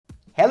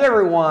Hello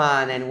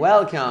everyone and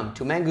welcome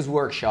to Mango's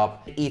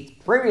Workshop. It's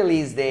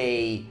pre-release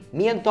day.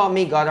 Me and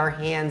Tommy got our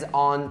hands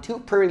on two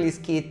pre-release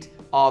kits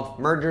of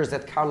Murders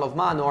at Karlov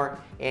Manor,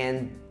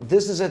 and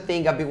this is a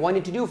thing I've been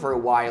wanting to do for a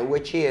while,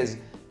 which is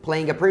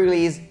playing a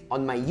pre-release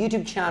on my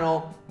YouTube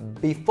channel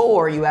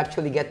before you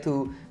actually get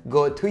to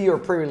go to your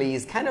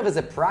pre-release, kind of as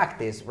a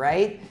practice,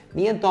 right?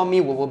 Me and Tommy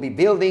will be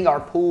building our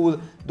pool,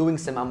 doing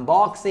some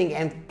unboxing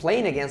and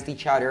playing against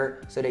each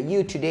other so that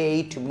you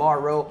today,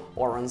 tomorrow,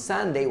 or on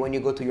Sunday when you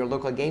go to your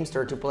local game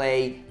store to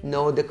play,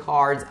 know the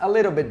cards a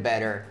little bit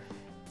better.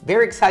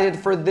 Very excited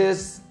for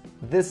this.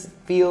 This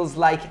feels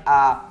like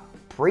a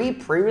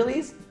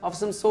pre-release of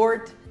some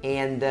sort.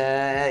 And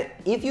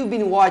if you've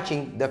been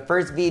watching the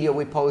first video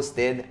we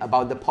posted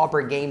about the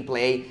Pauper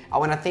gameplay, I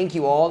want to thank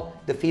you all.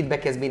 The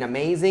feedback has been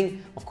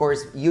amazing. Of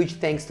course, huge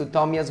thanks to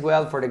Tommy as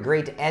well for the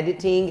great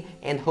editing,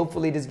 and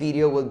hopefully this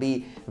video will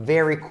be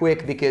very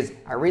quick because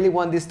I really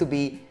want this to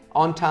be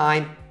on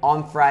time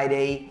on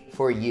Friday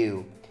for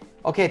you.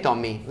 Okay,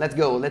 Tommy, let's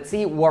go. Let's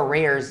see what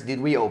rares did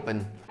we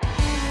open.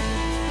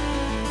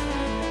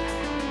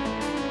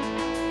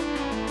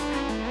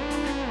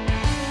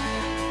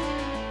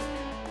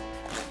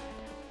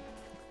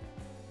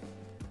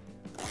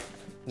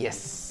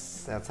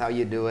 Yes, that's how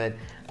you do it.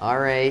 All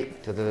right.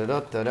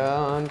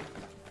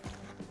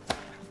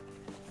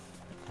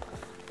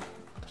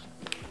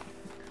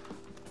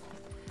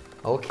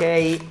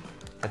 Okay,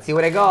 let's see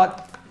what I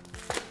got.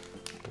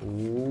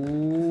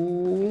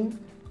 Ooh.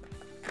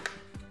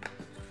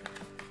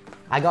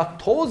 I got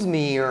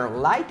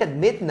Tolsmir, Light at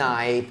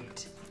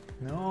Midnight.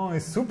 No,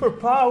 it's super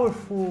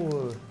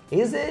powerful.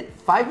 Is it?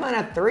 5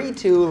 mana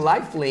 3/2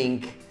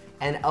 lifelink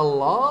and a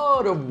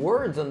lot of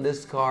words on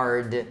this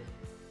card.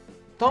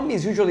 Tommy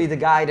is usually the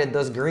guy that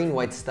does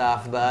green-white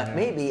stuff, but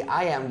maybe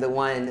I am the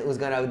one who's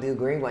gonna do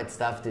green-white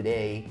stuff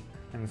today.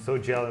 I'm so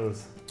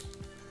jealous.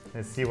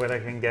 Let's see what I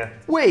can get.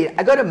 Wait,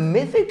 I got a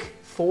mythic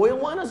foil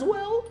one as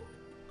well?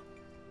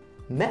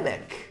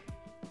 Melek.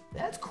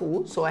 That's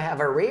cool. So I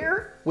have a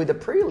rare with a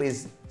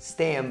pre-release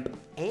stamp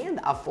and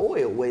a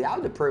foil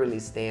without the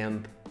pre-release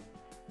stamp.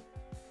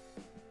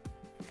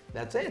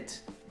 That's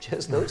it.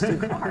 Just those two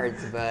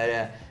cards,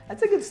 but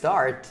that's a good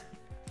start.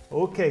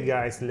 Okay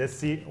guys, let's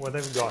see what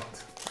I've got.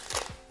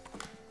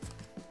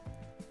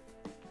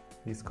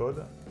 This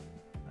code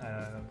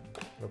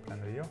lo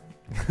prendo io.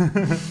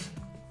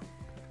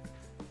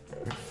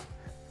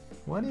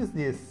 What is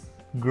this?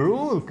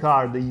 Gruul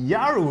card,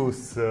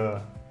 Yarus.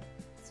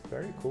 It's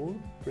very cool,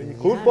 pretty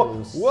cool.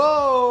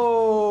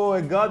 Whoa!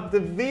 I got the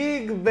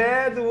big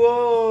bad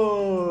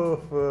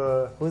wolf.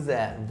 Who's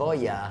that?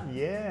 Voya.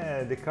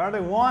 Yeah, the card I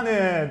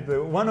wanted.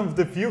 One of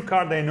the few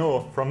cards I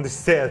know from the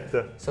set.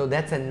 So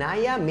that's a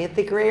Naya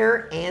mythic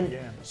rare, and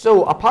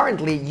so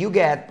apparently you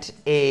get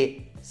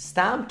a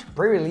stamped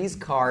pre-release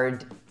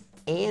card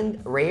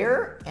and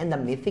rare and a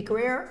mythic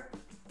rare.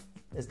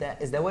 Is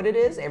that what it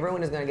is?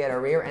 Everyone is gonna get a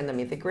rare and a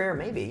mythic rare?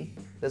 Maybe.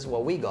 That's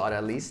what we got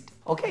at least.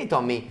 Okay,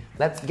 Tommy,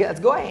 let's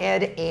go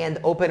ahead and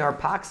open our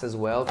packs as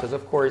well, because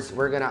of course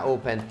we're gonna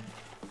open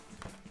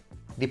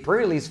the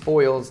pre-release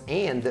foils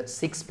and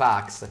 6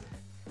 packs.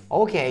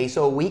 Okay,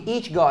 so we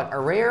each got a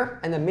rare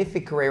and a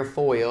mythic rare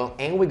foil,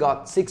 and we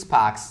got 6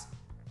 packs.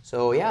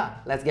 So yeah,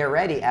 let's get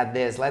ready at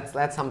this.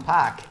 Let's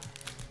unpack.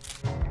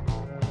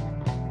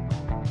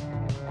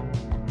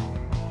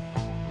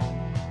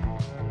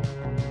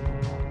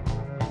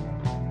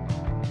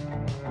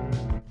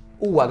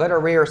 Ooh, I got a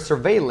rare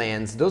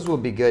Surveillance. Those will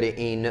be good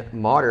in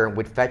Modern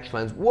with fetch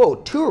lands. Whoa,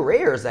 2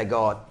 rares I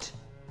got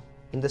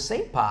in the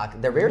same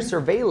pack. The rare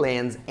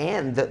Surveillance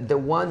and the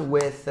one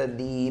with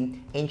the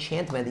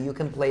enchantment that you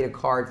can play the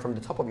card from the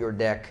top of your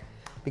deck.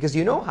 Because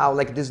you know how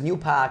like these new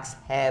packs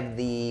have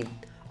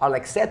are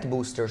like set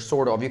boosters,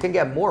 sort of. You can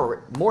get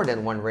more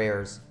than 1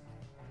 rares.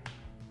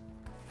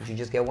 Did you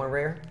just get 1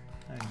 rare?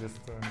 I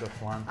just got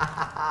 1.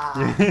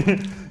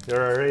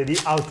 You're already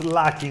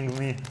outlacking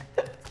me.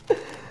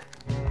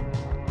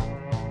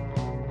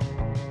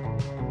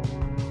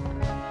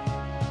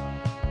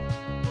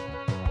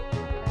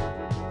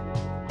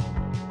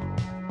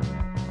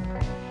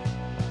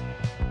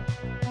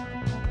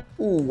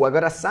 Ooh, I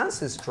got a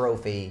Census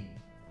Trophy.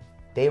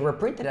 They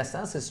reprinted a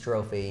Census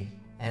Trophy,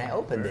 and I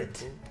opened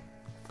it.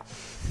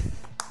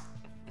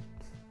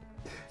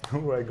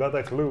 Ooh, I got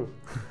a clue.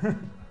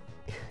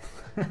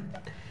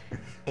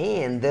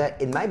 And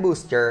in my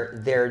booster,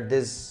 there's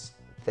this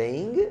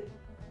thing,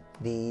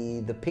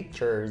 the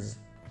pictures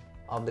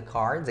of the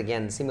cards,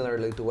 again,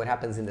 similarly to what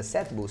happens in the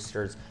set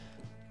boosters.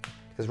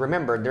 Because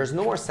remember, there's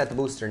no more set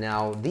booster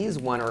now. These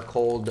ones are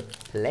called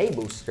Play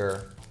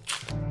Booster.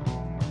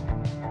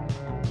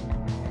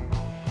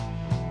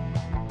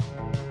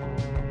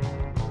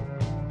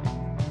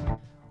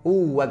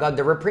 Ooh, I got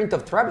the reprint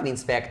of Tribal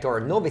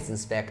Inspector, Novice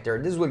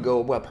Inspector. This will go,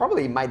 well,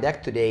 probably in my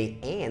deck today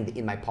and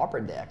in my Pauper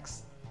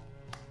decks.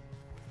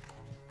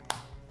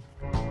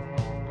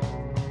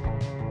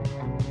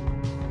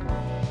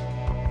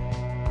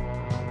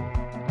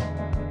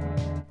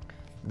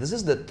 This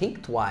is the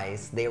Think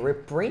Twice. They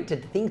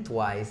reprinted Think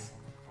Twice.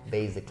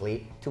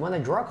 basically. 2 mana,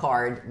 draw a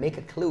card, make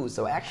a clue,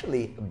 so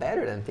actually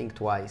better than Think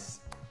Twice.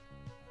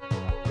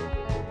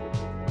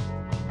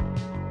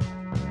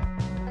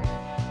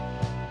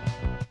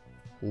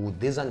 Ooh,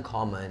 this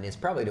uncommon is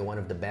probably one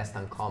of the best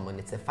uncommon.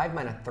 It's a 5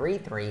 mana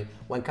 3/3.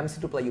 When it comes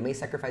into play, you may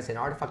sacrifice an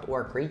artifact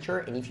or a creature,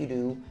 and if you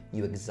do,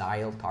 you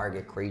exile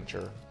target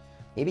creature.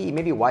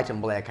 Maybe white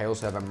and black. I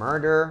also have a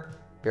murder.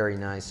 Very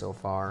nice so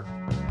far.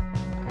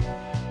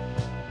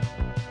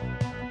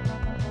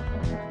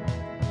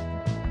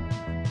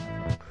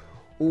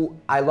 Ooh,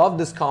 I love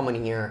this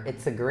common here.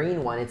 It's a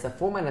green one. It's a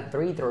 4 mana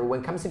 3/3.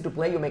 When it comes into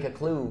play, you make a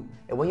clue.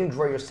 And when you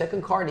draw your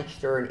second card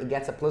each turn, it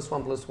gets a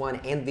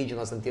 +1/+1 and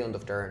vigilance until end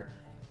of turn.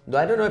 Though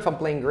I don't know if I'm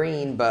playing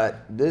green,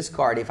 but this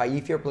card,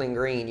 if you're playing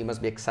green, you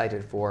must be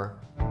excited for.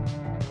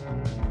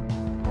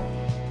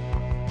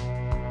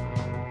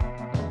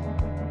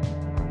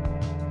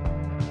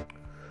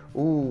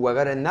 Ooh, I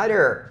got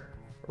another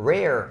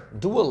rare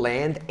dual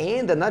land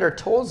and another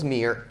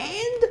Tolsmere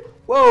and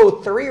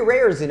whoa, 3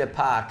 rares in a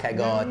pack I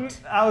got.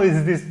 How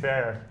is this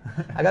fair?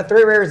 I got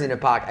 3 rares in a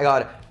pack. I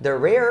got the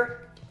rare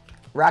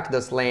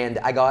Rakdos land,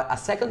 I got a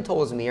second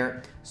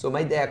Tolsmere, so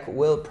my deck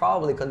will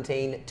probably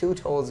contain 2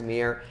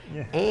 Tolsmere,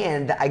 yeah.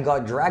 And I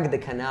got Drag the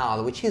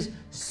Canal, which is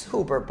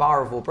super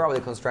powerful,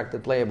 probably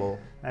constructed playable.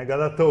 I got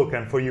a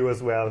token for you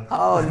as well.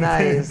 Oh,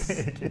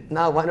 nice.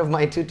 Now one of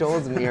my 2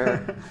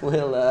 Tolsmere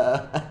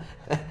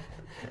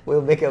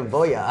will make a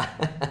boya.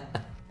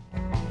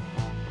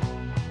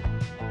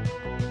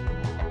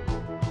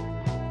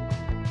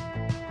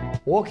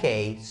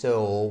 Okay,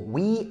 so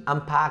we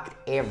unpacked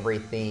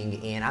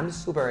everything and I'm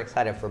super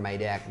excited for my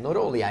deck. Not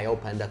only I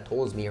opened a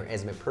Tolsmere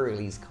as my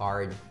pre-release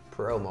card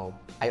promo,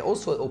 I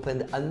also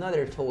opened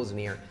another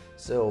Tolsmere,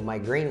 so my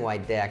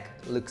green-white deck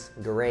looks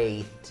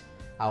great.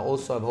 I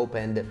also have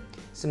opened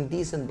some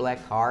decent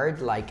black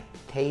cards like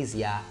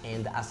Tasia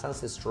and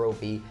Assassin's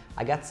Trophy.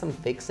 I got some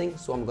fixing,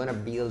 so I'm gonna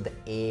build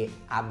a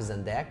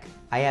Abzan deck.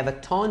 I have a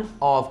ton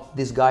of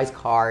disguise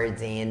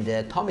cards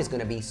and Tom is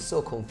gonna be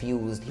so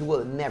confused. He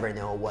will never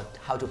know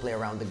how to play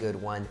around the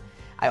good one.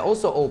 I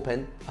also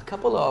opened a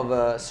couple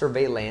of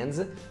survey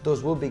lands.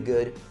 Those will be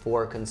good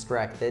for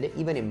constructed.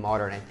 Even in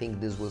modern, I think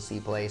this will see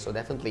play, so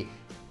definitely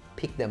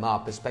pick them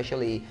up,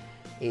 especially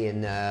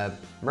in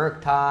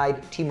Murktide,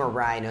 Temur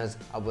Rhinos.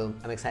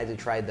 I'm excited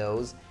to try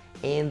those.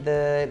 And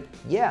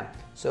yeah,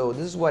 so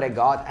this is what I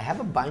got. I have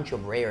a bunch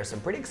of rares. I'm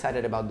pretty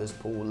excited about this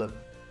pool.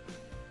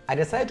 I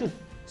decided to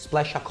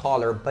splash a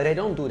color, but I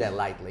don't do that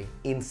lightly.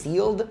 In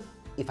sealed,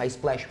 if I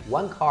splash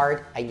 1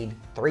 card, I need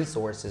 3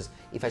 sources.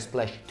 If I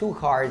splash 2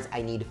 cards,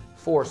 I need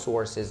 4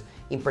 sources.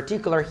 In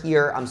particular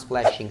here, I'm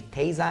splashing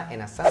Teysa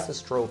and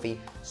Assassin's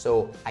Trophy,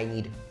 so I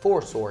need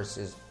 4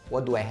 sources.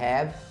 What do I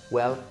have?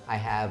 Well, I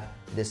have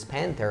this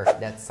Panther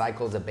that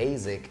cycles a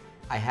basic.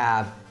 I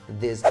have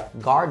this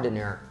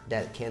Gardener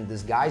that can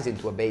disguise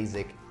into a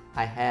basic.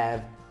 I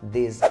have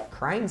this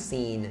Crime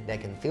Scene that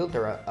can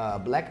filter a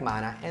black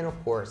mana, and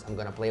of course, I'm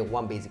gonna play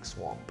 1 basic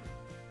Swamp.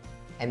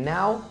 And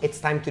now it's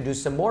time to do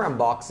some more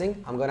unboxing.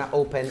 I'm gonna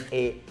open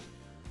a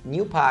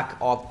new pack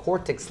of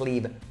Cortex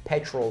Sleeve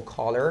Petrol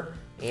Color,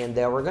 and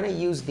we're gonna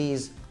use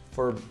these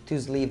to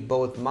sleeve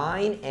both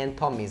mine and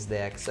Tommy's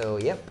deck. So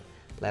yep,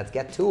 let's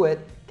get to it.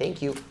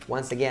 Thank you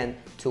once again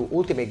to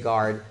Ultimate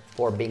Guard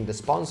for being the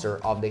sponsor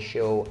of the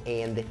show,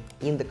 and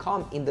in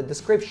the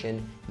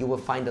description you will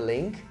find a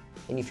link,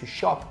 and if you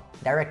shop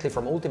directly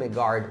from Ultimate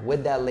Guard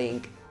with that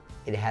link,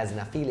 it has an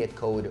affiliate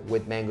code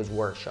with Mango's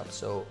Workshop,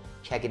 so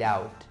check it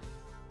out.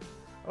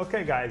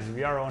 Okay guys,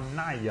 we are on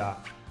Naya,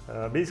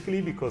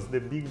 basically because the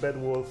Big Bad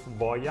Wolf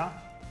Boya,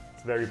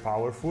 it's very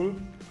powerful,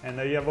 and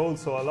I have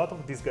also a lot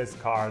of these guys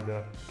cards.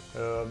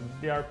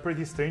 They are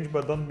pretty strange,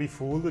 but don't be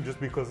fooled just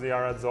because they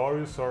are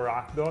Azorius or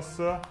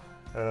Rakdos,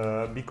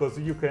 because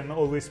you can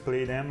always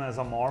play them as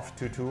a morph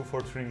 2/2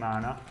 for 3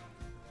 mana.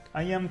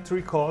 I am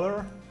 3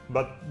 color,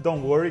 but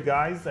don't worry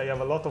guys, I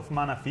have a lot of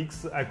mana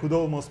fix. I could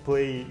almost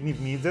play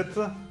Niv-Mizzet,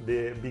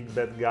 the big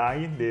bad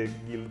guy, the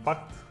Guild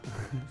Pact.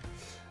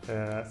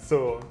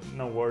 So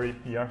no worry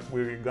here,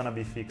 we're gonna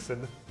be fixed.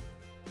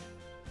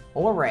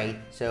 Alright,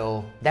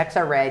 so decks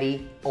are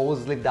ready, all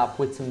sleeved up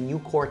with some new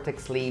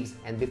Cortex sleeves,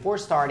 and before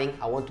starting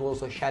I want to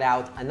also shout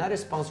out another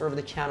sponsor of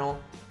the channel,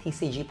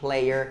 TCG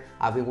Player.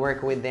 I've been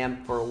working with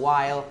them for a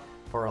while,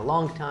 for a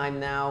long time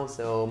now,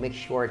 so make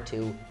sure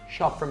to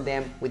shop from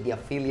them with the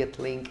affiliate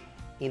link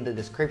in the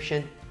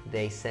description.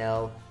 They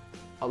sell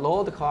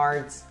all the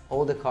cards,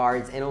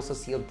 and also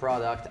sealed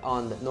product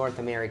on North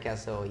America,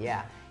 so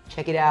yeah,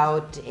 check it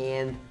out.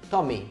 And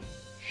Tommy,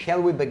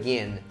 shall we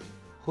begin?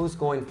 Who's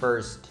going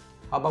first?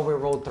 How about we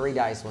roll 3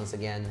 dice once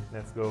again?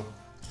 Let's go.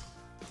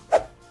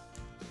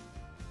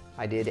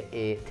 I did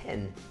a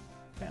 10.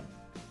 10.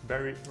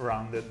 Very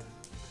rounded.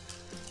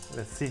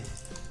 Let's see.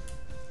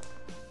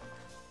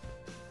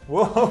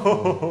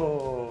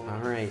 Whoa!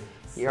 All right,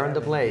 you're on the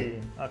play.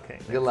 Okay.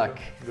 Good luck.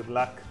 Good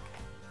luck.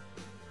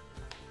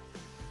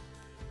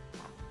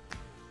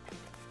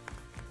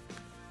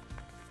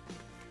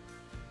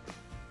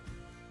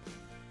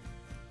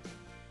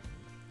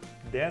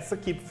 That's a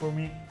keep for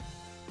me.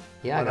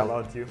 Yeah, what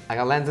about you? I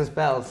got Lens and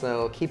Spell,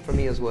 so keep for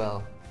me as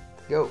well.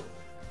 Go.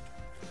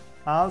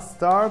 I'll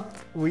start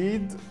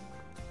with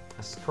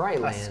A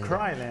Scryland. a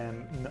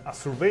Scryland, a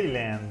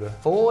Surveyland.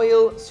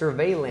 Foil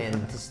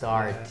Surveyland to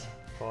start. Yeah,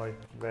 foil,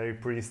 very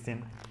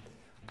pristine.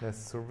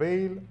 Let's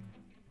surveil,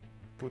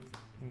 put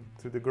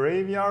into the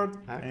graveyard,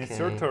 and it's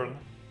your Okay. turn.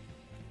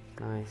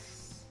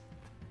 Nice.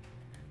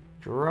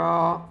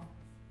 Draw.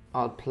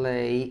 I'll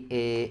play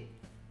a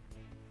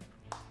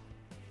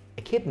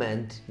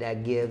equipment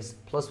that gives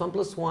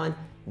 +1/+1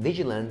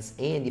 vigilance,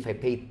 and if I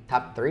pay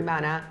tap 3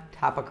 mana,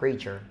 tap a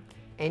creature.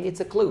 And it's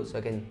a clue, so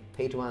I can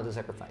pay 2 mana to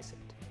sacrifice it.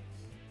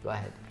 Go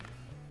ahead.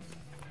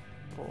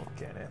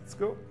 Okay, let's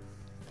go.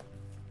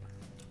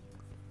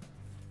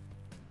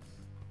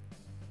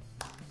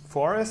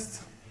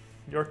 Forest,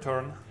 your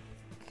turn.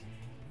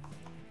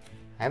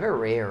 I have a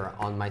rare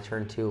on my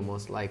turn too,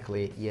 most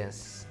likely,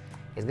 yes.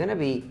 It's gonna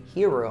be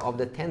Hero of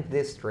the 10th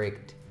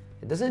District.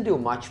 It doesn't do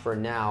much for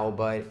now,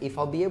 but if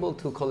I'll be able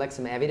to collect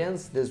some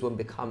evidence, this will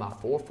become a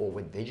 4/4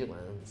 with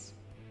Vigilance.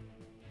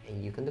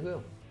 And you can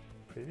go.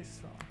 Pretty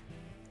strong.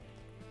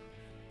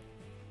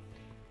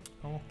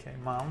 Okay,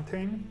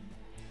 Mountain.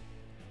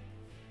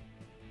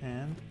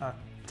 And a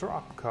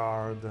drop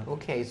card.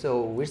 Okay,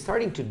 so we're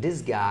starting to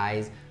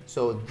disguise.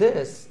 So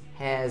this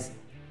has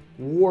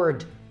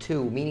Ward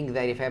 2, meaning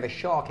that if I have a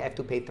shock, I have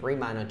to pay 3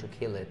 mana to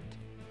kill it.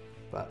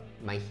 But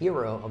my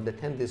Hero of the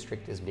 10th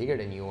District is bigger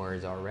than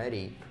yours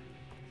already.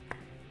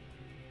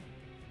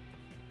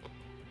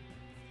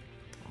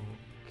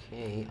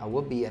 Okay, I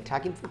will be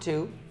attacking for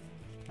 2.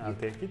 I'll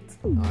take it.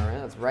 Alright,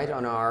 that's right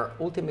on our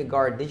Ultimate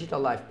Guard Digital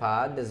Life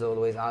Pad. As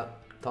always,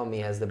 Tommy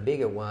has the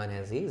bigger one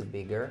as he's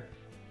bigger,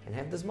 and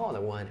have the smaller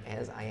one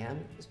as I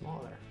am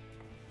smaller.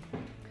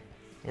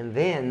 And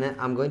then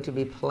I'm going to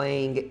be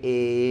playing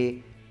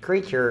a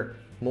creature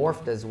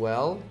morphed as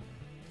well.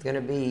 It's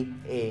gonna be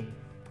a,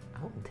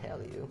 I won't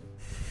tell you.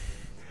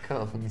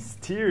 Go.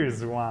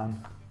 Mysterious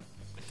one.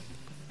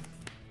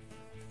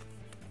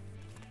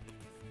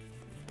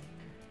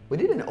 We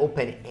didn't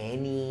open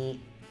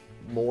any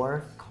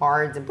more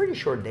cards. I'm pretty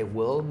sure they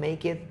will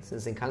make it,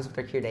 since in Concept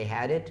Art here they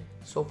had it.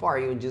 So far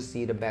you just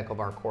see the back of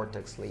our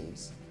Cortex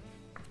sleeves.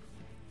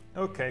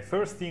 Okay,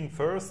 first thing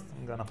first,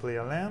 I'm gonna play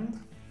a land.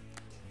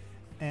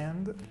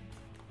 And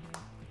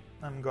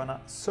I'm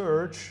gonna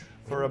search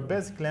for a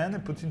basic land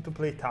and put into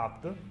play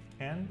tapped.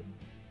 And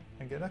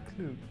I get a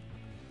clue.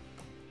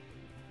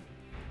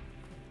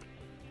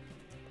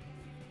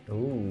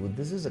 Ooh,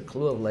 this is a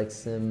clue of like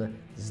some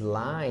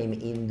slime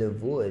in the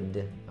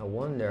wood. I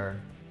wonder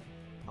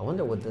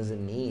what does it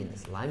mean?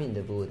 Slime in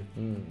the wood.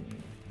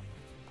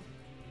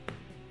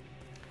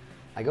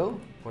 I go?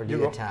 Or do you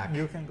go. attack?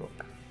 You can go.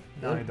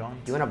 No, I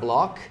don't. Do you want to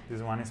block?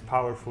 This one is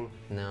powerful.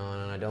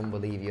 No, I don't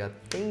believe you. I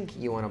think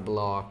you want to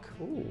block.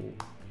 Ooh,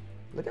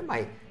 look at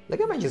my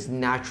just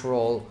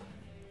natural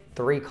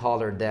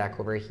 3-color deck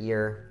over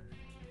here.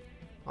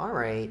 All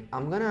right,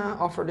 I'm gonna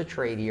offer the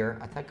trade here.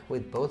 Attack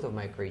with both of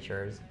my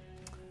creatures.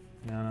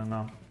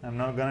 No. I'm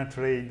not gonna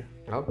trade.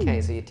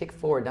 Okay, so you take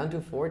 4 down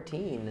to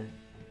 14.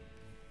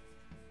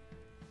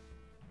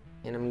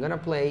 And I'm gonna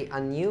play a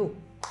new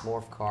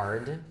morph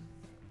card.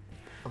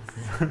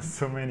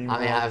 So many more. I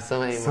mean, I have so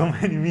many So more.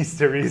 many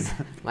mysteries.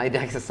 My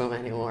deck has so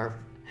many more.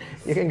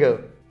 You can go.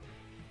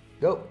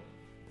 Go.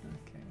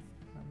 Okay,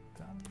 I'm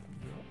done.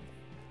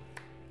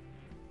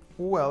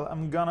 Well,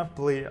 I'm gonna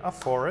play a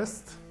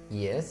forest.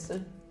 Yes.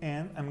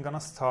 And I'm gonna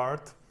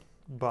start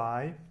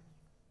by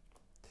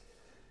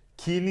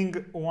killing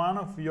one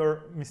of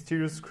your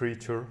mysterious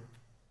creature.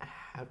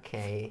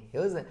 Okay. It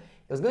was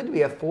going to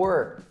be a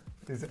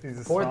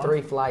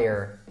 4/3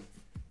 flyer.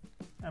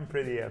 I'm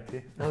pretty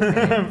happy.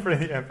 Okay. I'm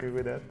pretty happy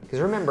with that. Because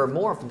remember,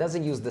 morph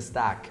doesn't use the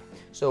stack.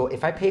 So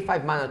if I pay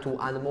 5 mana to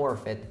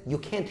unmorph it, you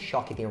can't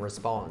shock it in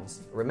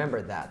response.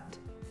 Remember that.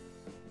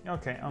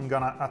 Okay, I'm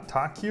gonna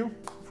attack you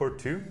for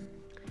 2.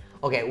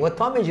 Okay, what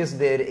Tommy just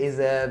did is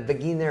a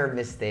beginner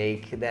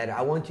mistake that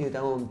I want you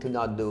to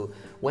not do.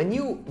 When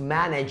you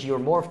manage your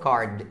morph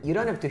card, you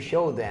don't have to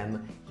show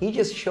them. He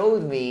just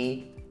showed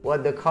me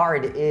what the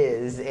card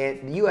is,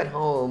 and you at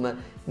home,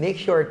 make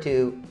sure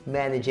to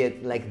manage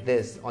it like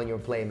this on your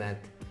playmat.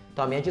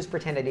 Tommy, I just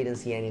pretend I didn't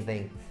see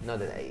anything. Not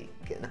that I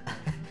can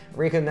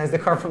recognize the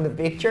card from the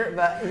picture,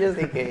 but just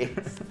in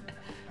case.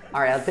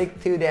 All right, I'll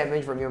take 2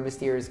 damage from your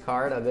mysterious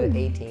card. I'll go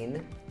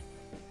 18.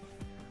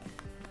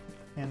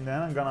 And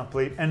then I'm gonna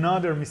play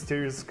another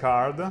mysterious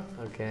card,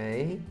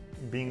 Okay.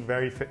 being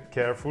very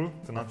careful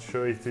to not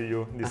show it to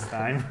you this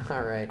time.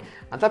 All right,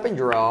 I'll tap and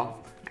draw.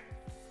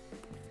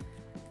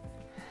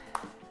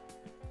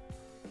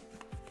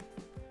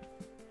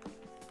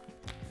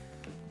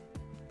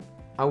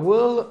 I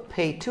will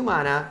pay 2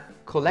 mana,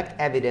 collect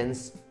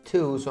evidence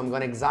 2, so I'm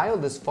gonna exile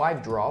this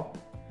 5-drop.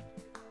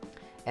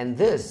 And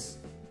this,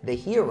 the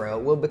hero,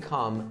 will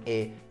become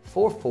a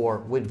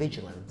 4/4 with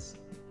vigilance.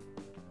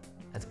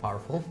 That's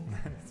powerful.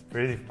 It's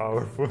pretty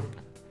powerful.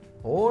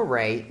 All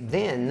right,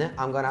 then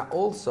I'm gonna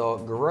also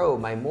grow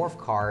my morph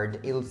card.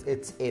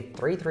 It's a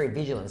 3/3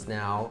 vigilance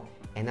now,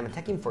 And I'm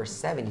attacking for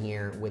 7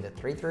 here with a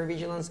 3/3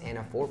 vigilance and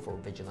a 4/4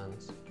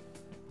 vigilance.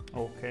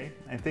 Okay,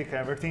 I take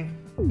everything.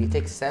 You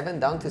take 7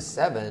 down to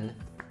 7.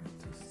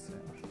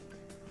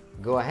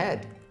 Go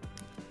ahead.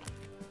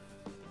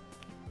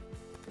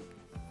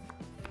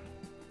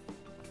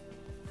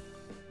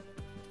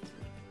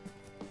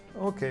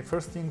 Okay,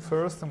 first thing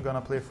first, I'm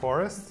gonna play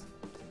forest.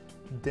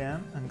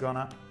 Then I'm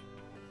gonna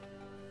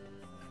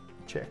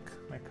check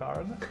my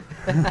card.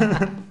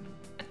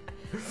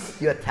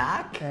 You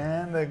attack?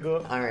 And I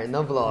go Alright,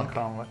 no in block.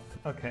 combat.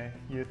 Okay,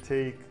 you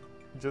take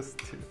just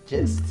 2.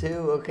 Just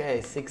 2,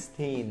 okay,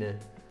 16.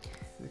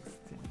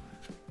 16.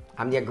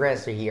 I'm the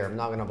aggressor here, I'm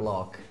not gonna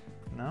block.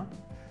 No?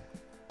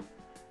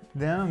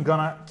 Then I'm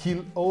gonna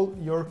kill all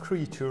your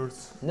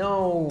creatures.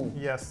 No!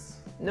 Yes.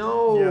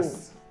 No!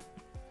 Yes.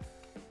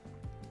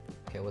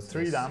 Okay, what's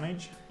 3 this?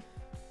 damage.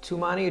 2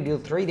 mana, you deal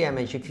 3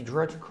 damage. If you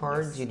draw 2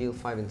 cards, you deal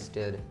 5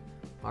 instead.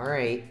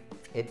 Alright,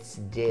 it's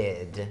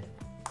dead.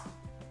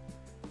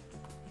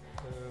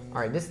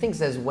 Alright, this thing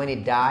says when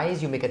it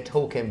dies, you make a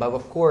token, but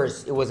of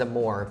course it was a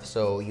morph,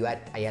 so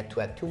I had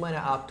to add 2 mana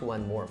up to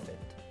unmorph it.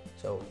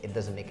 So it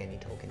doesn't make any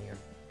token here.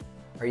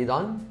 Are you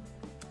done?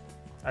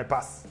 I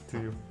pass to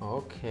you.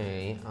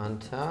 Okay,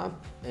 untap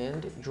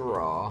and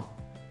draw.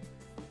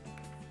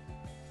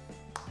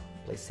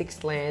 Play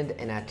 6 land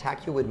and I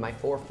attack you with my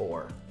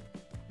 4/4.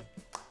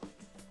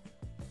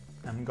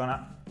 I'm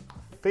gonna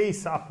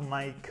face up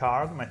my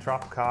card, my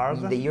trap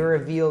card. You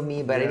revealed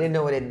me, but I Yeah. didn't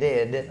know what it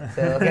did.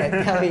 So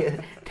okay,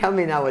 tell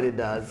me now what it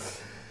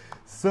does.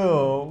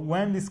 So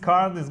when this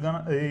card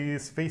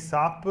is face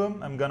up,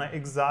 I'm gonna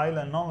exile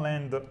a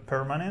non-land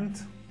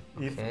permanent.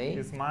 If Okay.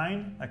 it's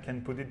mine, I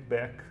can put it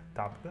back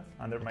tapped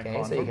under my Okay,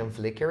 control. so you can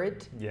flicker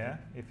it. Yeah,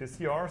 if it's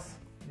yours,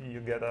 you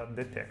get a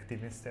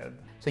detective instead.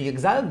 So you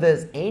exile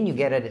this and you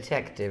get a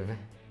detective.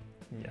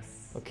 Yes.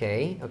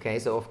 Okay,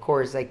 so of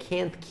course I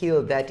can't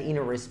kill that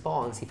inner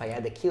response if I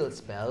add a kill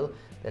spell.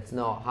 That's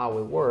not how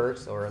it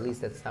works, or at least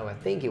that's how I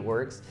think it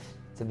works.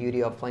 It's the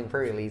beauty of playing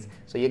pre-release.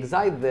 So you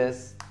exile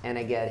this and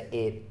I get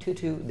a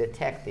 2/2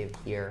 detective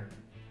here.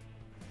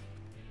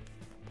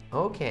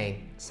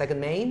 Okay, second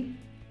main.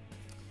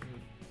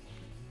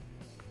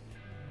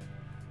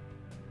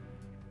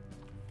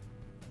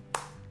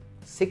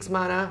 Six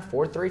mana,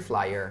 4/3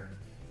 flyer.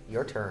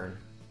 Your turn.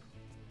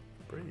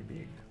 Pretty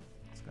big.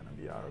 It's gonna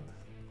be hard.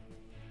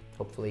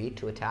 Hopefully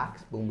 2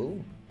 attacks, boom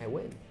boom, I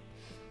win.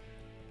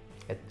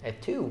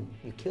 At 2,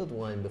 you killed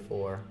one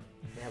before.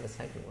 I have a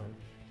second one.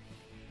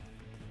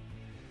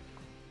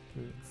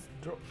 Let's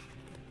draw.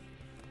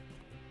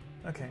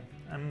 Okay,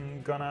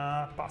 I'm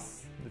gonna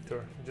pass the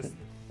turn. Just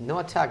No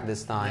attack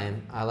this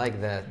time, I like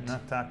that. no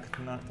attack,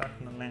 no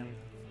land.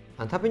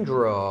 Untap and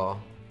draw.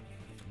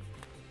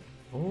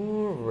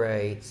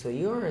 Alright, so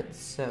you're at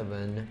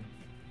 7.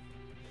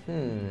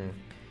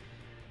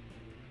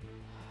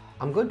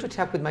 I'm going to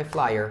attack with my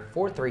flyer,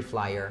 4/3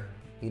 flyer.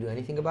 You do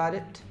anything about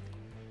it?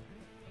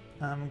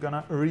 I'm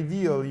gonna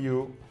reveal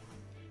you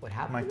What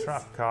happened? my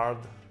trap card.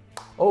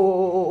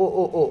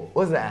 Oh,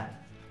 what's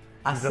that?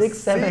 A It's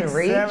 6/7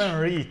 reach? 6/7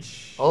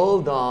 reach.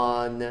 Hold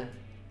on.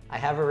 I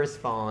have a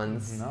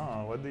response.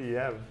 No, what do you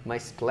have? My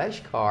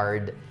splash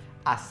card,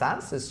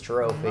 Assassin's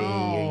Trophy.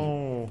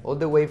 No. All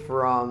the way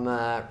from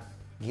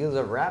Guild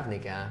of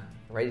Ravnica.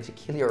 Ready to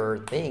kill your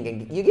thing.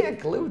 And you get a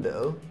clue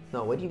though.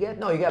 No, what do you get?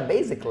 No, you got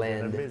basic The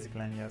land. basic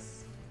land,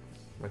 yes.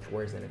 Much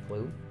worse than a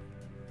clue.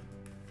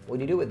 What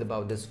do you do with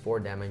about this 4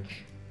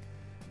 damage?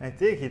 I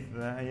take it.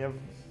 I have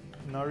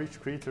no rich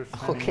creatures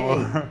Okay,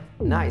 anymore.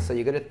 nice. So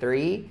you got a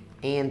 3.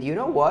 And you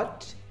know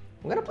what?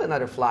 I'm gonna play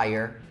another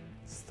flyer.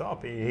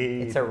 Stop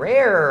it. It's a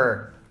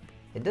rare.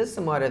 It does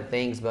some other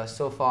things, but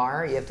so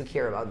far you have to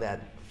care about that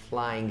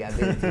flying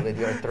ability with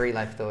your 3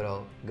 life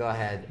total. Go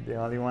ahead. The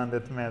only one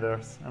that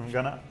matters. I'm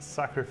gonna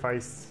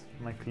sacrifice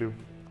my clue.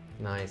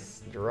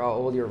 Nice. Draw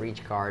all your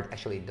reach card.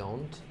 Actually,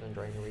 don't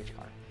draw any reach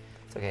card.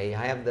 It's okay.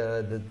 I have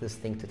this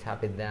thing to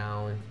tap it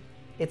down.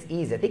 It's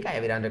easy. I think I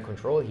have it under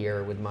control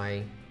here with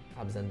my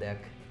Abzan deck.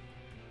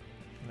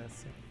 Let's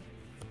see.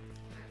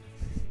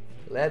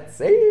 Let's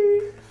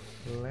see.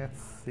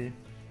 Let's see.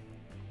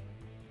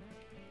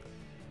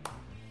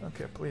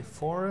 Okay, play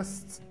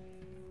forest.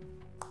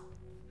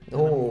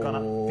 And I'm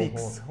gonna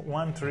fix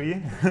 1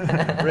 tree,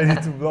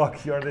 ready to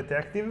block your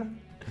detective.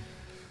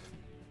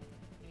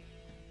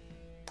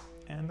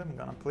 And I'm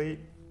gonna play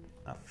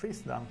a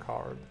face down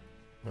card.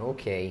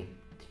 Okay.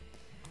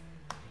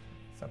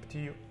 It's up to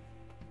you.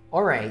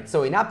 All right.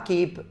 So in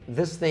upkeep,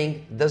 this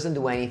thing doesn't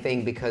do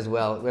anything because,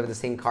 well, we have the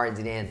same cards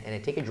in hand, and I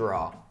take a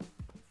draw.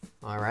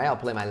 All right. I'll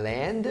play my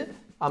land.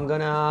 I'm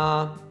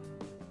gonna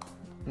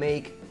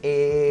make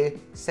a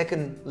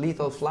second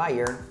lethal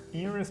flyer.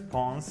 In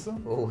response,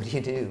 Oh, what do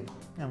you do?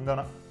 I'm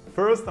gonna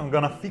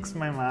fix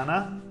my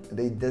mana.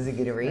 Does it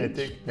get a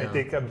reach? I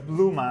take a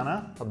blue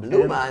mana. A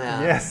blue and-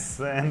 mana? Yes,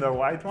 and a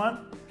white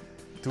one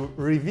to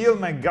reveal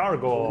my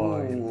gargoyle.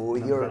 Ooh,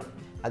 I'm your gonna-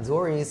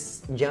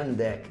 Azorius Jund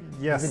deck.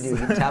 Yes. What do you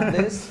do? You tap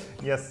this?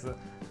 Yes,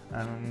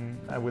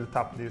 I will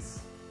tap this.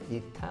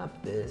 You tap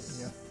this.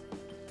 Yes.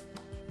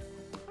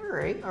 All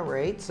all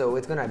right. So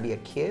it's gonna be a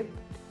kip.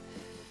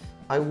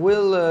 I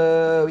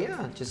will,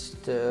 yeah,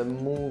 just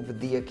move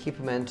the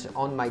equipment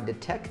on my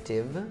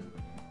detective.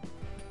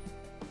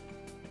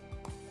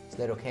 Is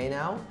that okay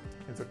now?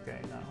 It's okay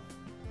now.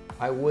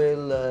 I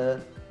will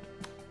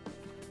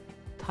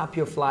tap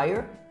your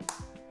flyer.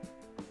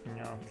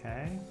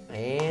 Okay.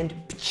 And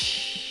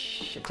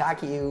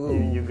attack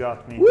you. You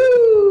got me.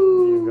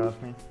 Woo! You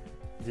got me.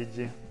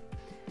 GG.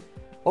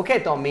 Okay,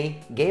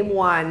 Tommy. Game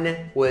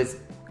 1 was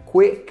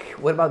quick.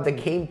 What about the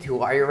game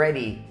 2? Are you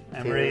ready?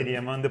 I'm ready.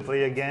 I'm on the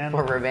play again.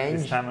 For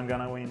revenge? This time I'm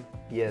gonna win.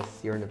 Yes,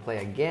 you're on the play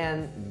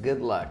again.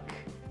 Good luck.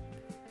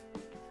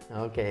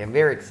 Okay, I'm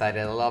very excited.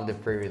 I love the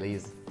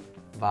pre-release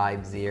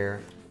vibes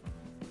here.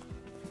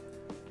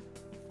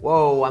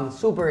 Whoa, I'm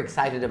super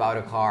excited about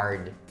a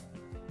card.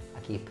 I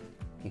keep.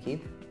 You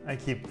keep? I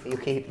keep. You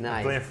keep,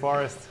 nice. Play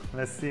Forest.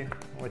 Let's see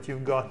what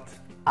you've got.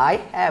 I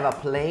have a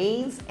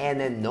Plains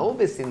and a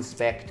Novice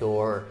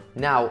Inspector.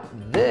 Now,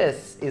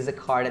 this is a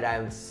card that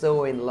I'm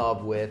so in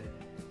love with.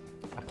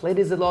 I played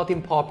this a lot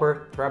in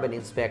Pauper, Thraben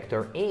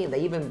Inspector, and I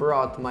even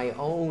brought my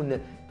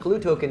own clue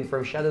token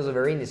from Shadows of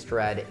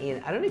Innistrad.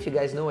 And I don't know if you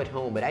guys know at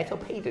home, but I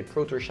top-8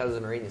 Pro Tour Shadows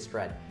of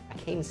Innistrad. I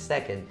came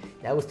second.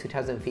 That was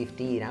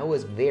 2015. I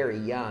was very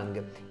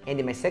young. And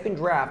in my second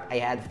draft, I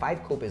had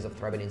 5 copies of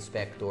Thraben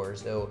Inspector.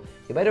 So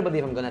you better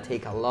believe I'm gonna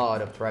take a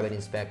lot of Thraben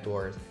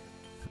Inspectors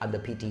at the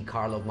PT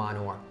Karlov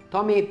Manor.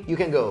 Tommy, you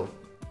can go.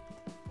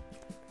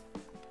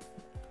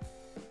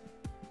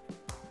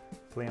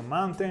 Play a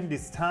mountain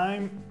this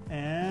time,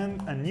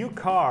 and a new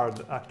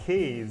card, a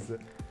case.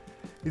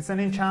 It's an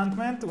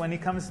enchantment. When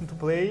it comes into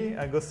play,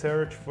 I go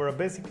search for a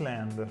basic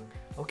land.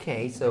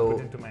 Okay, Put so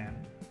into my hand.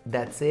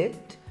 that's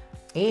it.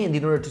 And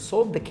in order to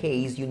solve the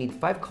case, you need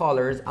 5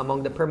 colors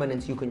among the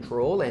permanents you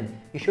control, and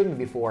you shouldn't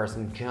be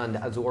forcing John the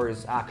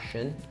Azorius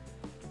action.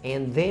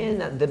 And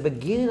then at the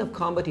beginning of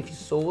combat, if you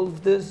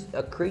solve this,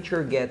 a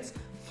creature gets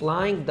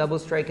flying, double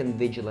strike, and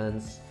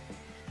vigilance.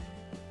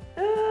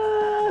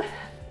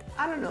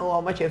 I don't know how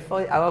much I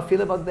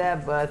feel about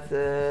that, but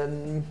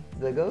do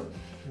I go?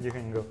 You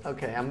can go.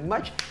 Okay, I'm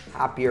much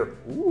happier.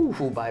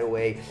 Ooh, by the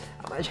way,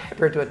 I'm much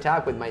happier to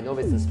attack with my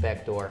Novice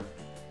Inspector.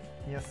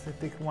 Yes, I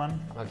take 1.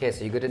 Okay,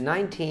 so you go to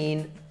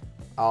 19,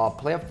 I'll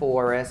play a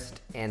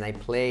Forest, and I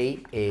play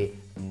a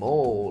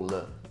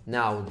Mole.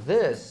 Now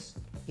this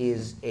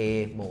is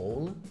a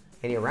Mole,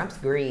 and it ramps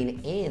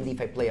green, and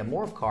if I play a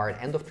Morph card,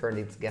 end of turn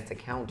it gets a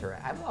counter.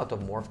 I have a lot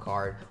of Morph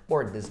card,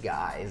 or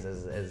Disguise,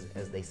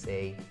 as they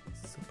say.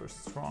 Super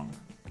strong.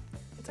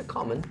 It's a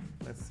common.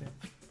 Let's see.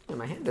 In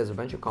my hand there's a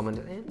bunch of commons,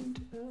 and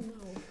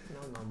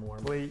no more.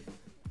 Play.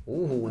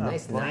 Ooh,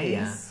 nice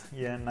Naya.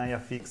 Yeah, Naya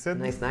fixed.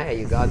 Nice Naya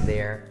you got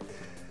there.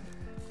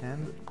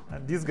 And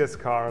this guy's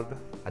card.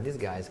 This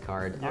guy's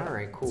card. Yeah,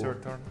 Alright, cool. it's your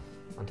turn.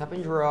 On top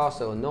and draw,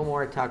 so no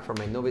more attack from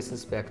my Novice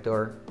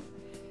Inspector.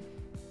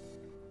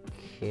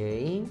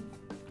 Okay.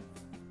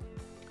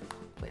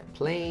 Play a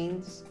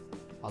Plains.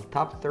 I'll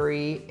top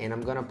 3, and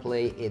I'm gonna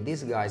play a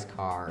Disguise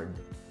card.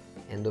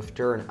 End of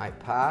turn, I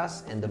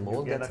pass, and the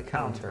Mole gets a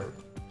counter.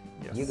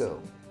 Yes. You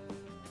go.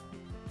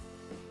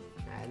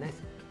 Nice.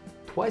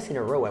 Twice in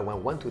a row, I went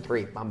 1, 2,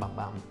 3, bam, bam,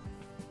 bam.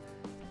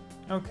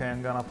 Okay,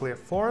 I'm gonna play a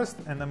Forest,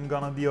 and I'm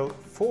gonna deal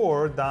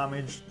 4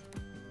 damage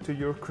to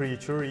your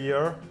creature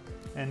here.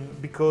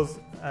 And because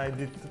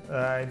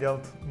I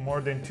dealt more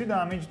than 2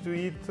 damage to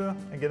it,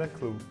 I get a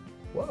clue.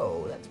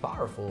 Whoa, that's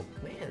powerful.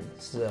 Man,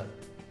 this is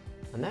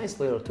a nice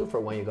little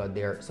 2-for-1 you got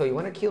there. So you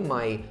want to kill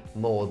my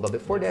Mole, but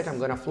before that I'm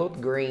gonna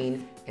float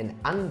green and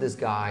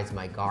undisguise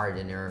my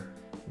Gardener.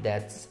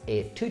 That's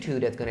a 2/2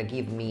 that's gonna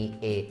give me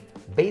a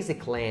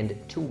basic land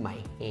to my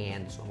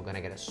hand. So I'm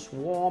gonna get a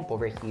Swamp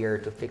over here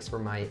to fix for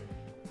my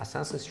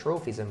Assassin's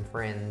Trophies and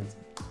friends.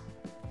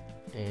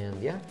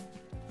 And yeah,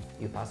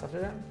 you pass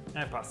after that?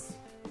 I pass.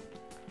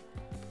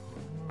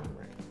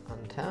 Alright,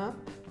 untap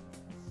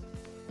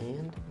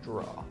and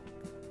draw.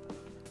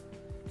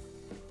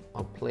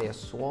 I'll play a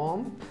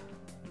Swamp.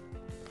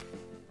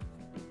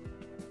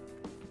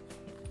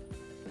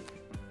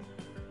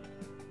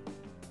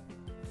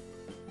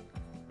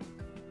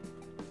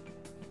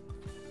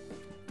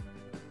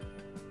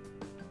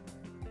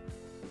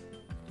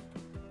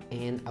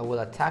 And I will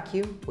attack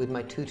you with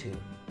my 2/2.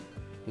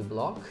 You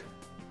block?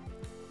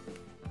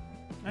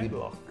 I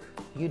block.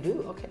 You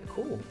do? Okay,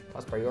 cool.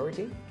 Pass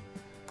priority.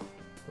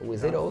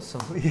 With it also.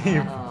 Leave.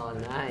 Oh,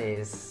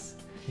 nice.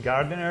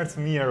 Gardener's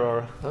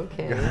Mirror.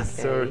 Okay. Gonna okay.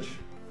 search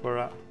for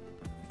a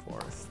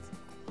Forest.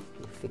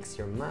 You fix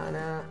your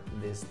mana,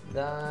 this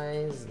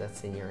dies,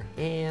 that's in your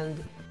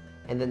hand.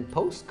 And then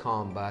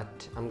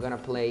post-combat, I'm gonna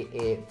play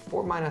a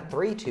 4 mana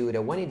 3/2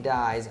 that when it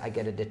dies, I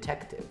get a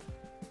Detective.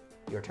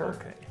 Your turn.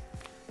 Okay.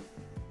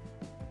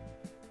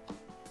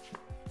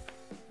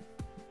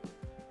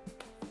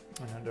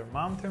 Another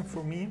mountain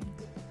for me.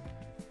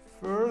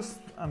 First,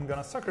 I'm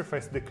gonna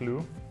sacrifice the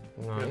clue.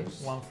 Nice.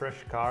 Get 1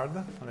 fresh card.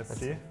 Let's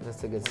see.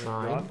 That's a good what we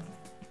sign. got.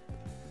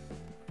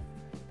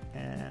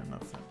 And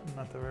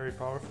not a very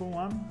powerful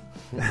one.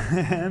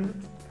 And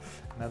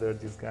another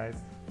Disguise.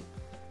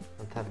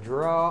 On top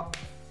draw.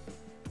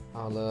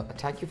 I'll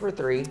attack you for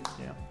 3.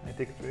 Yeah, I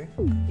take 3.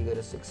 You go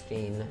to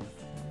 16.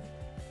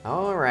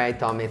 All right,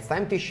 Tommy, it's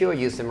time to show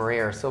you some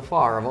rare. So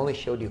far, I've only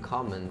showed you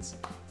commons.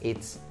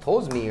 It's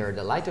Tolsmir,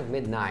 the Light of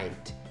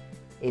Midnight.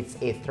 It's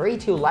a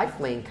 3/2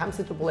 lifelink, comes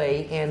into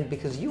play, and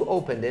because you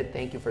opened it,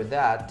 thank you for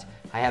that,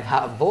 I have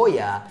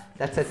Havoya.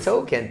 That's a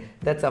token.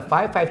 That's a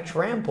 5/5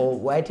 trample,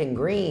 white and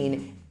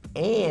green,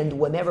 and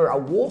whenever a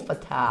wolf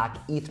attack,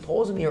 if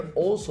Tolsmir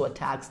also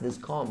attacks this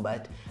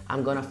combat,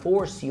 I'm gonna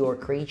force your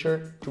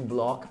creature to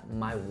block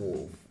my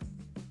wolf.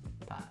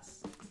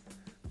 Pass.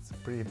 It's a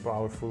pretty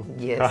powerful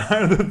Yes.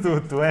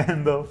 card to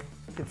handle.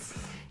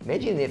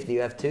 Imagine if you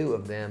have 2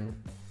 of them.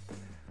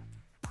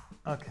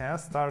 Okay, I'll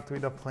start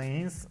with a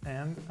plains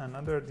and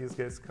another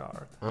disguise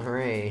card.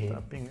 Alright.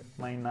 Tapping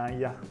my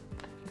Naya.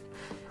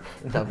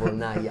 Double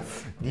Naya.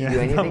 Do you Yeah, do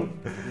anything?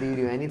 Do you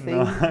do anything?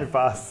 No, I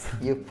pass.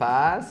 You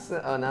pass?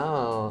 Oh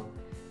no.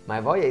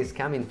 My Voya is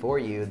coming for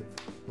you,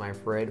 my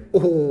friend.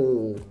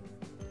 Oh!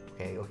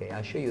 Okay,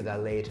 I'll show you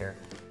that later.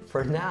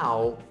 For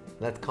now,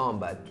 let's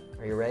combat.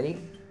 Are you ready?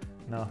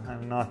 No,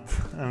 I'm not.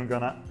 I'm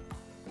gonna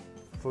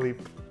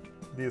flip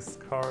this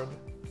card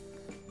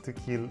to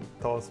kill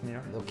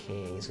Tolsmir.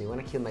 Okay, so you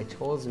want to kill my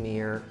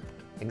Tolsmir.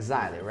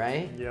 Exile it,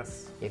 right?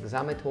 Yes. You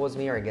exile my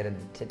Tolsmir, I get a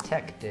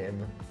detective.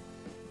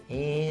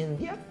 And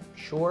yeah,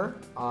 sure,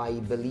 I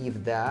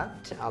believe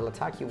that. I'll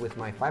attack you with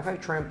my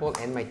 5/5 trample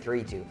and my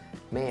 3/2.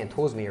 Man,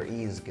 Tolsmir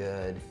is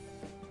good.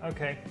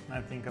 Okay, I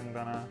think I'm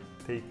gonna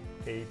take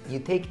 8. You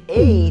take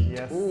 8?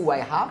 Yes. Ooh, I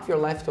half your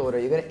life total.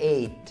 You got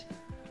 8.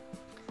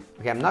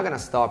 Okay, I'm not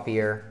gonna stop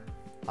here.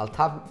 I'll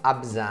tap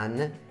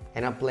Abzan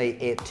and I'll play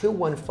a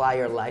 2/1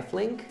 flyer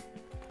lifelink.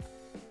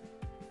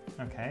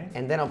 Okay.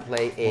 And then I'll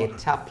play a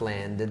tap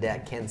land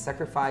that can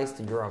sacrifice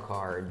to draw a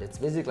card. It's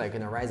basically like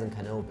an Horizon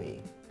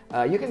Canopy.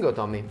 You can go,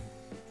 Tommy.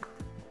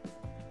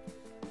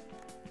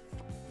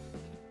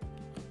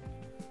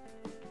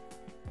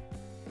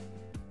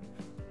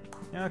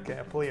 Okay,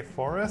 I play a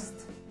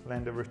forest,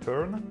 land a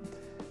return,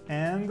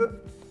 and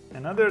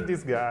another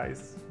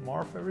disguise,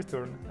 morph a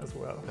return as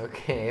well.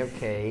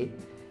 Okay.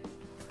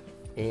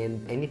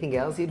 And anything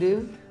else you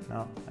do?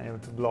 No, I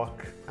have to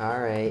block All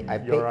right, I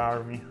your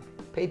army.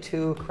 pay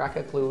 2, crack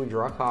a clue,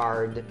 draw a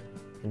card,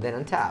 and then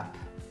untap.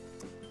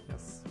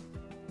 Yes.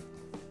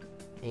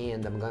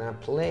 And I'm gonna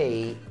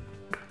play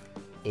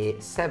a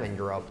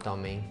 7-drop,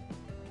 Tommy.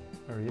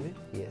 Oh, really?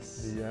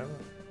 Yes. Do you have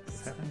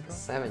 7 drop?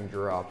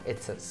 7-drop.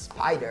 It's a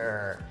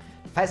spider.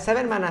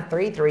 7 mana,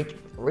 3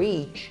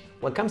 reach.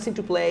 When it comes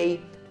into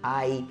play,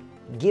 I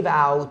give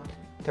out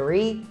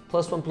 3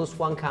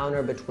 +1/+1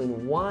 counter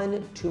between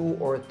 1, 2,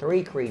 or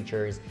 3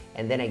 creatures,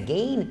 and then I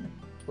gain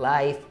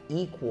life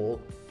equal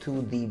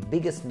to the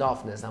biggest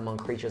toughness among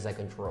creatures I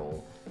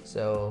control.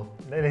 So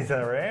That is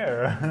a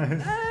rare.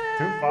 It's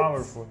too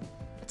powerful.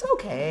 it's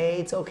okay.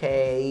 It's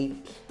okay.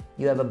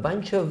 You have a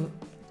bunch of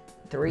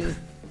 3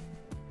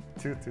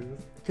 2/2s.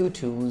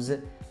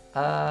 2/2s.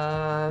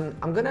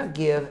 I'm gonna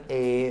give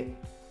a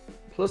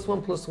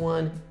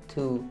 +1/+1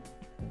 to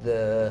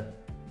the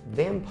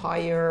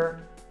vampire,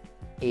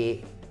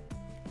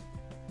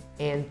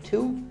 and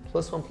 2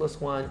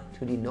 +1/+1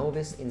 to the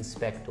novice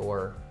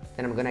inspector.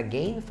 Then I'm gonna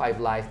gain 5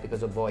 life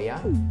because of Voya.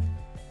 I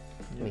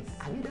mean,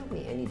 have you done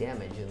me any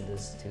damage in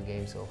this 2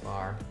 games so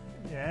far?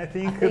 Yeah, I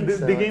think, think the,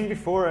 so. the game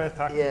before I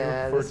attacked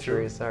Yeah, you for that's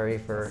true. Sorry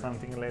for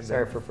something like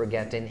for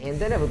forgetting. And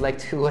then I would like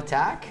to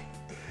attack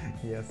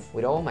that. Yes.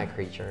 with all my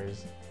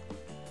creatures.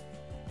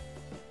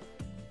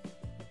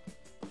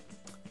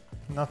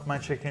 Not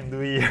much I can do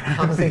here.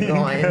 How's it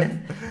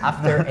going?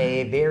 After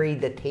a very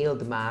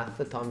detailed math,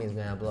 Tommy's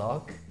gonna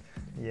block.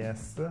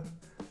 Yes.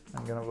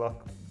 I'm gonna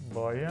block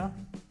Boya.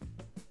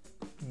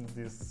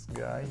 This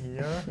guy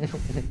here.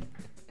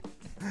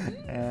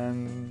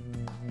 And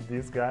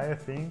this guy, I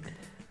think.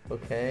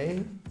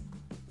 Okay.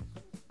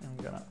 I'm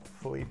gonna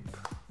flip.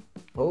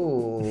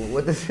 Oh,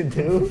 what does it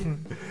do?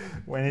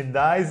 When it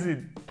dies,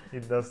 it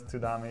does 2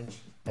 damage.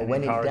 Oh, Any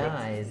when it target.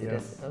 dies, it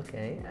Yes. is,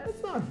 okay.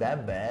 That's not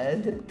that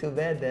bad. Too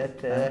bad that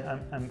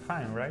I'm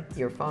fine, right?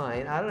 you're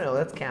fine. I don't know,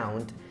 let's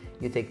count.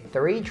 You take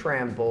 3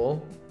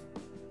 trample,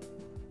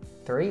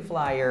 3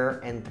 flyer,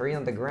 and 3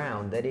 on the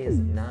ground. That is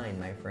 9,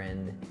 my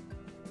friend.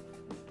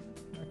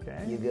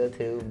 Okay. You go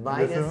to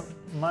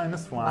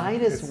minus 1.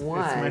 minus It's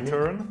 1. my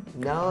turn.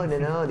 No,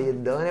 you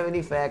don't have any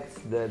effects.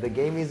 The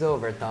game is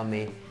over,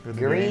 Tommy. Good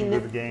Green, game,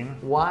 good game.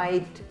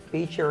 white,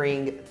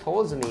 featuring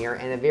Tolsmir,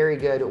 and a very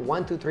good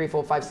 1, 2, 3,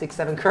 4, 5, 6,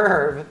 7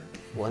 curve.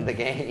 Won the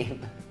game.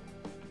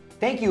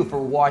 Thank you for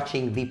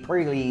watching the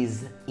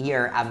pre-release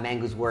here at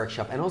Mango's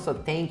Workshop, and also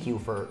thank you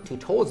to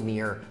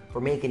Tolsmir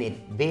for making it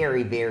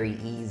very, very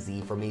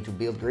easy for me to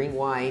build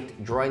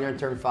green-white, drawing on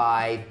turn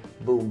 5,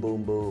 boom,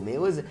 boom, boom. It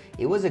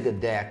was a good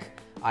deck.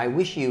 I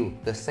wish you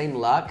the same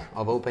luck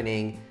of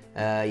opening,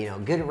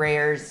 good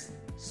rares,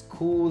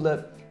 cool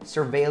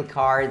surveil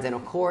cards, and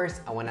of course,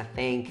 I want to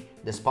thank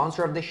the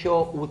sponsor of the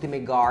show,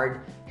 Ultimate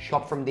Guard.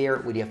 Shop from there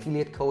with the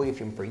affiliate code if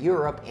you're from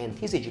Europe, and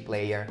TCG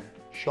Player.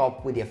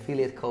 Shop with the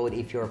affiliate code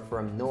if you're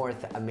from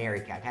North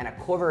America. Kind of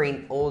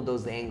covering all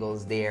those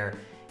angles there.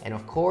 And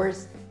of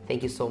course,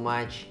 thank you so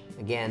much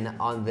again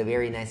on the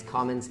very nice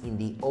comments in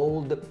the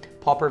old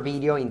Popper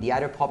video, in the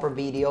other Popper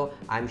video.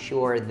 I'm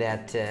sure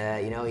that,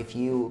 if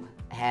you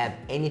have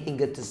anything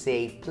good to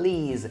say,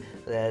 please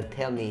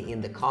tell me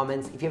in the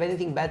comments. If you have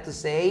anything bad to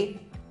say,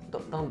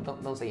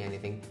 don't say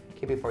anything.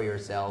 Keep it for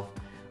yourself.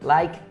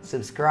 Like,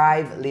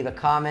 subscribe, leave a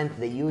comment,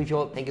 the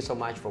usual. Thank you so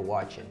much for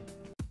watching.